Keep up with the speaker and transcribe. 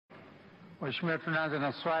Mheshimiwa, tunaanza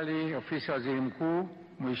na swali ofisi ya Waziri Mkuu.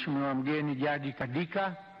 Mheshimiwa mgeni Jadi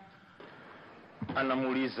Kadika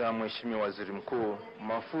anamuuliza Mheshimiwa Waziri Mkuu,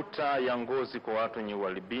 mafuta ya ngozi kwa watu wenye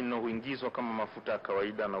ualbino huingizwa kama mafuta ya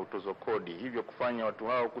kawaida na utozwa kodi, hivyo kufanya watu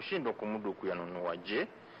hao kushindwa kumudu kuyanunua. Je,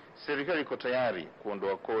 serikali iko tayari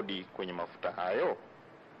kuondoa kodi kwenye mafuta hayo?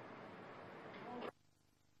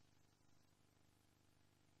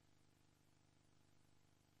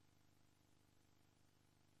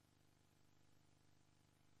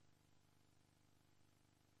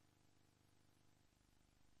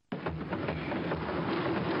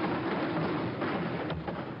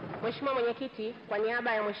 Mheshimiwa Mwenyekiti, kwa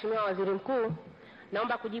niaba ya Mheshimiwa Waziri Mkuu,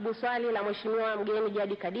 naomba kujibu swali la Mheshimiwa mgeni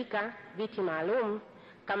Jadi Kadika, viti maalum,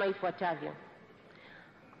 kama ifuatavyo.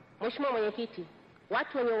 Mheshimiwa Mwenyekiti,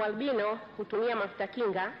 watu wenye ualbino hutumia mafuta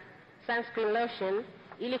kinga, sunscreen lotion,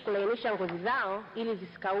 ili kulainisha ngozi zao ili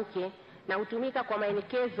zisikauke, na hutumika kwa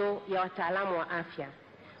maelekezo ya wataalamu wa afya.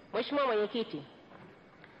 Mheshimiwa Mwenyekiti,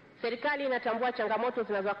 serikali inatambua changamoto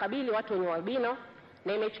zinazowakabili watu wenye ualbino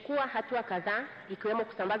na imechukua hatua kadhaa, ikiwemo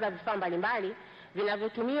kusambaza vifaa mbalimbali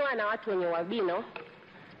vinavyotumiwa na watu wenye ualbino.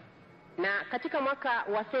 Na katika mwaka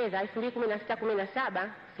wa fedha 2016-17,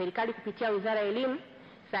 serikali kupitia Wizara ya Elimu,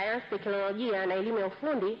 Sayansi, Teknolojia na Elimu ya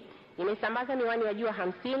Ufundi imesambaza miwani ya jua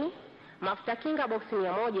 50, mafuta kinga boksi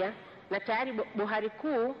 100, na tayari bohari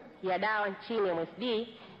kuu ya dawa nchini MSD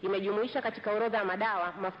imejumuisha katika orodha ya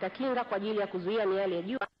madawa mafuta kinga kwa ajili ya kuzuia miale ya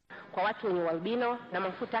jua kwa watu wenye ualbino, na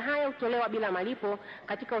mafuta haya hutolewa bila malipo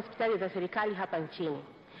katika hospitali za serikali hapa nchini.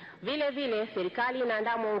 Vile vile serikali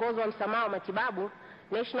inaandaa mwongozo wa msamaha wa matibabu,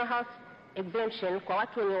 National Health Exemption, kwa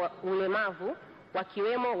watu wenye ulemavu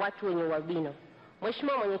wakiwemo watu wenye ualbino.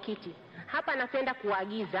 Mheshimiwa Mwenyekiti, hapa napenda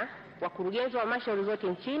kuwaagiza wakurugenzi wa halmashauri zote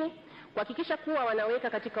nchini kuhakikisha kuwa wanaweka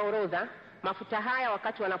katika orodha mafuta haya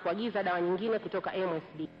wakati wanapoagiza dawa nyingine kutoka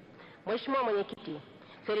MSD. Mheshimiwa Mwenyekiti,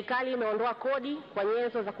 serikali imeondoa kodi kwa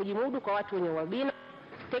nyenzo za kujimudu kwa watu wenye ualbino,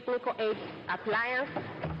 technical aid appliance,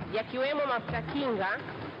 yakiwemo mafuta kinga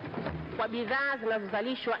kwa bidhaa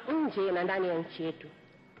zinazozalishwa nje na ndani ya nchi yetu.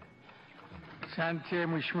 Asante.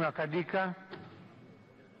 Mheshimiwa Kadika.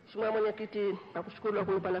 Mheshimiwa Mwenyekiti, nakushukuru kwa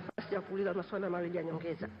kunipa nafasi ya kuuliza maswali mawili ya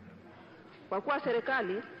nyongeza. Kwa kuwa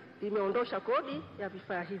serikali imeondosha kodi ya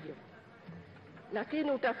vifaa hivyo,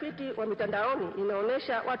 lakini utafiti wa mitandaoni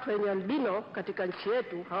inaonyesha watu wenye albino katika nchi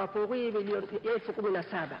yetu hawapungui milioni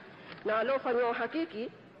 17,000, na waliofanywa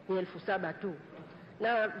uhakiki ni 7,000 tu,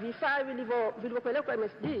 na vifaa vilivyopelekwa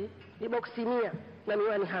MSD ni boksi 100 na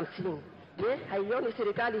miwani 50. Je, haioni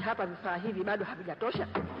serikali hapa vifaa hivi bado havijatosha?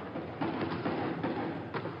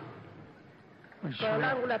 Swali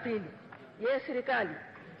langu la pili, je, serikali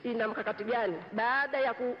ina mkakati gani baada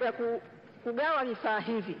ya kugawa vifaa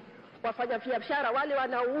hivi wafanya biashara wale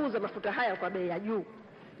wanaouza mafuta haya kwa bei ya juu?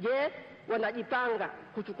 Je, wanajipanga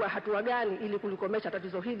kuchukua hatua gani ili kulikomesha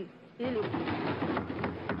tatizo hili?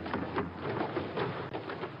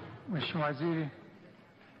 Mheshimiwa Waziri.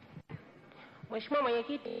 Mheshimiwa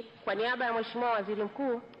Mwenyekiti, kwa niaba ya Mheshimiwa Waziri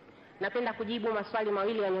Mkuu, napenda kujibu maswali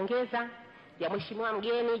mawili ya nyongeza ya Mheshimiwa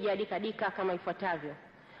mgeni Jadi Kadika kama ifuatavyo.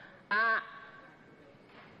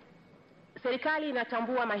 Serikali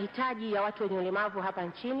inatambua mahitaji ya watu wenye ulemavu hapa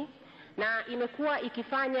nchini na imekuwa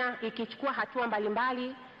ikichukua hatua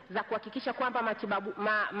mbalimbali za kuhakikisha kwamba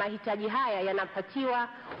mahitaji haya yanapatiwa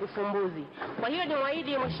ufumbuzi. Kwa hiyo ni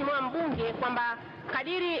waahidi Mheshimiwa mbunge kwamba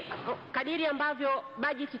kadiri ambavyo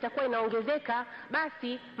bajeti itakuwa inaongezeka,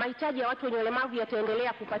 basi mahitaji ya watu wenye ulemavu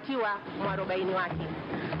yataendelea kupatiwa mwarobaini wake.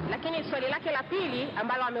 Lakini swali lake la pili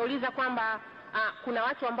ambalo ameuliza kwamba kuna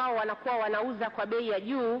watu ambao wanakuwa wanauza kwa bei ya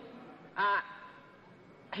juu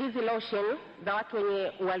hizi lotion za watu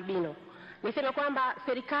wenye ualbino, niseme kwamba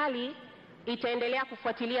serikali itaendelea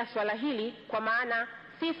kufuatilia swala hili, kwa maana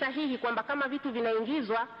si sahihi kwamba kama vitu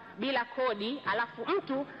vinaingizwa bila kodi alafu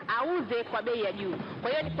mtu auze kwa bei ya juu. Kwa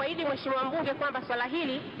hiyo ni kuahidi Mheshimiwa mbunge kwamba swala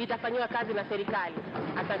hili litafanywa kazi na serikali.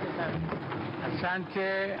 Asante sana.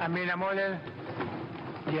 Asante. Amina Mole.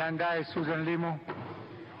 Jiandae Susan Limo.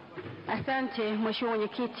 Asante Mheshimiwa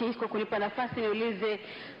Mwenyekiti kwa kunipa nafasi niulize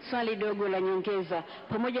swali dogo la nyongeza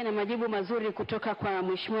pamoja na majibu mazuri kutoka kwa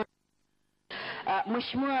Mheshimiwa.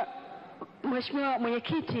 Mheshimiwa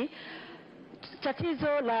Mwenyekiti,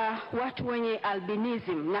 tatizo la watu wenye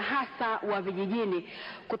albinism na hasa wa vijijini,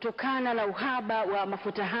 kutokana na uhaba wa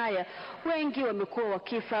mafuta haya, wengi wamekuwa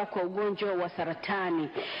wakifa kwa ugonjwa wa saratani.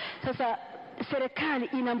 Sasa serikali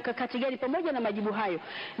ina mkakati gani, pamoja na majibu hayo,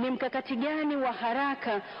 ni mkakati gani wa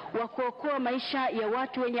haraka wa kuokoa maisha ya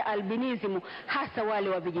watu wenye albinism hasa wale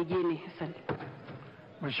wa vijijini? Asante.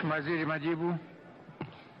 Mheshimiwa Waziri, majibu.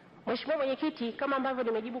 Mheshimiwa Mwenyekiti, kama ambavyo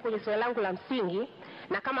nimejibu kwenye swali langu la msingi,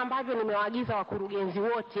 na kama ambavyo nimewaagiza wakurugenzi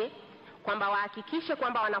wote kwamba wahakikishe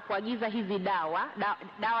kwamba wanapoagiza hizi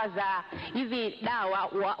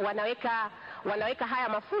wanaweka haya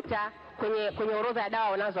mafuta kwenye orodha ya dawa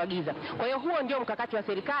wanazoagiza. Kwa hiyo huo ndio mkakati wa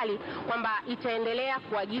serikali kwamba itaendelea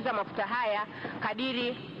kuagiza mafuta haya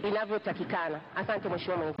kadiri inavyotakikana. Asante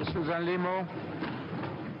Mheshimiwa Mwenyekiti.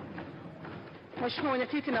 Mheshimiwa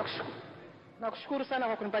Mwenyekiti, nakushukuru sana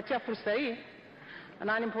kwa kunipatia fursa hii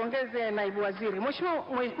na nimpongeze naibu waziri.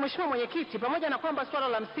 Mheshimiwa Mwenyekiti, pamoja na kwamba swala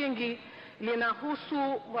la msingi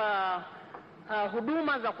linahusu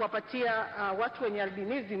huduma za kuwapatia watu wenye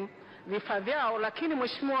albinism vifaa vyao, lakini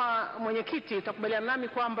Mheshimiwa Mwenyekiti, utakubaliana nami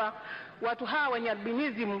kwamba watu hawa wenye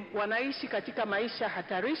albinism wanaishi katika maisha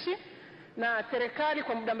hatarishi, na serikali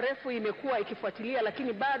kwa muda mrefu imekuwa ikifuatilia,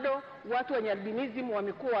 lakini bado watu wenye albinism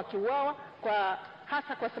wamekuwa wakiuawa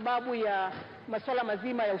hasa kwa sababu ya masuala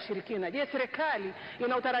mazima ya ushirikina. Je, serikali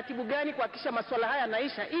ina utaratibu gani kuhakikisha masuala haya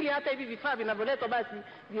yanaisha ili hata hivi vifaa vinavyoletwa basi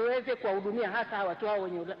viweze kuwahudumia hasa watu hao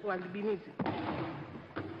wenye albinism?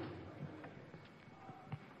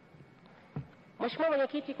 Mheshimiwa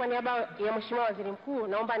Mwenyekiti, kwa niaba ya Mheshimiwa Waziri Mkuu,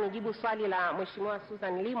 naomba nijibu swali la Mheshimiwa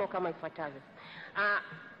Susan Limo kama ifuatavyo.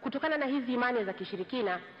 Kutokana na hizi imani za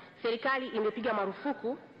kishirikina, serikali imepiga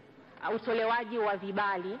marufuku utolewaji wa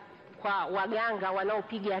vibali kwa waganga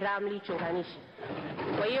wanaopiga ramli chonganishi.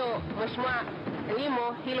 Kwa hiyo Mheshimiwa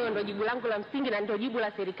Limo, hilo ndio jibu langu la msingi na ndio jibu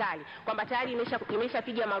la serikali kwamba tayari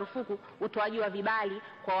imeshapiga marufuku utoaji wa vibali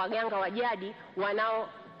kwa waganga wa jadi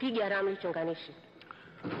wanaopiga ramli chonganishi.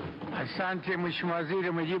 Asante Mheshimiwa Waziri,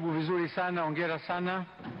 umejibu vizuri sana, hongera sana.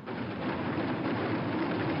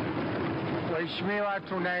 Waheshimiwa,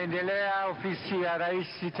 tunaendelea. Ofisi ya Rais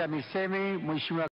TAMISEMI, Mheshimiwa